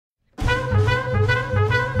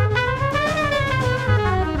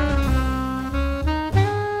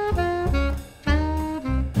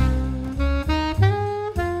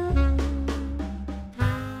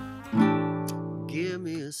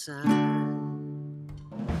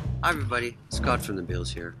Hi everybody, Scott from the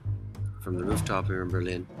Bills here, from the rooftop here in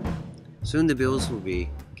Berlin. Soon the Bills will be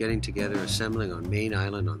getting together, assembling on Main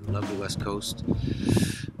Island on the lovely west coast.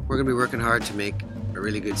 We're going to be working hard to make a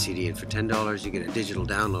really good CD, and for $10 you get a digital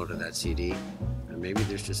download of that CD, and maybe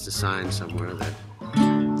there's just a sign somewhere that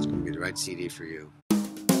it's going to be the right CD for you.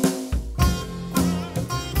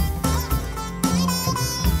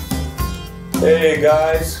 Hey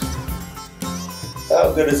guys,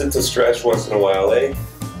 how good is it to stretch once in a while, eh?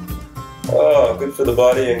 Oh, good for the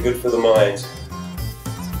body and good for the mind.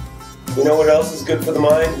 You know what else is good for the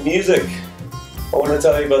mind? Music. I want to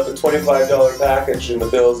tell you about the $25 package in the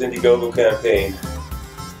Bills IndieGoGo campaign.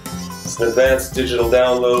 It's an advanced digital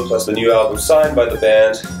download plus the new album signed by the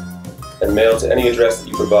band and mailed to any address that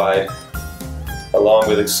you provide, along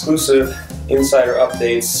with exclusive insider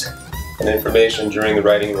updates and information during the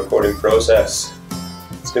writing and recording process.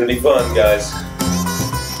 It's going to be fun, guys.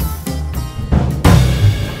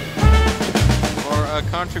 A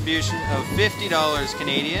contribution of $50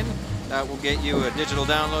 Canadian. That will get you a digital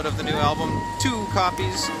download of the new album, 2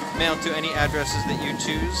 copies mailed to any addresses that you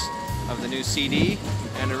choose of the new CD,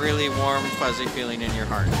 and a really warm, fuzzy feeling in your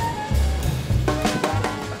heart.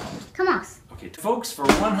 Come on. Okay, folks, for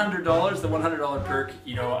 $100, the $100 perk,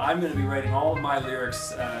 you know, I'm going to be writing all of my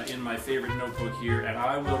lyrics in my favorite notebook here, and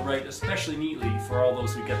I will write especially neatly for all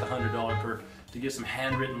those who get the $100 perk to give some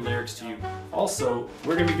handwritten lyrics to you. Also,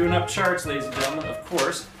 we're going to be doing up charts, ladies and gentlemen, of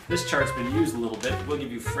course. This chart's been used a little bit. We'll give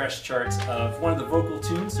you fresh charts of one of the vocal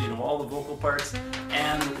tunes, so you know all the vocal parts,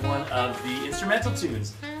 and one of the instrumental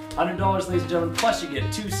tunes. $100, ladies and gentlemen, plus you get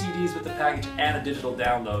 2 CDs with the package and a digital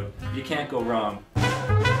download. You can't go wrong.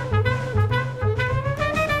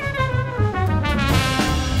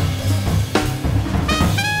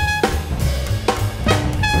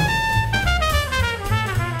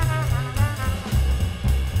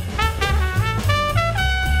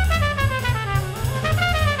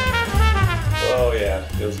 Oh yeah,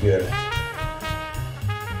 feels good.